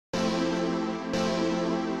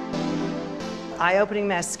eye-opening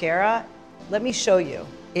mascara, let me show you.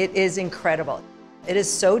 It is incredible. It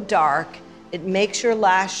is so dark. It makes your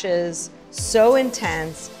lashes so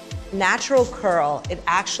intense. Natural curl. It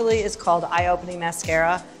actually is called eye-opening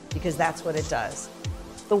mascara because that's what it does.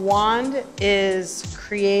 The wand is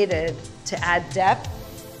created to add depth,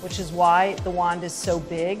 which is why the wand is so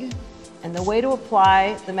big. And the way to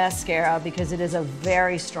apply the mascara, because it is a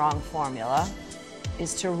very strong formula,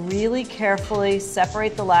 is to really carefully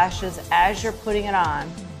separate the lashes as you're putting it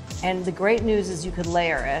on. And the great news is you could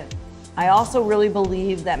layer it. I also really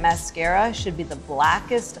believe that mascara should be the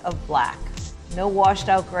blackest of black. No washed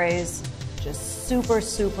out grays, just super,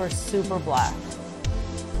 super, super black.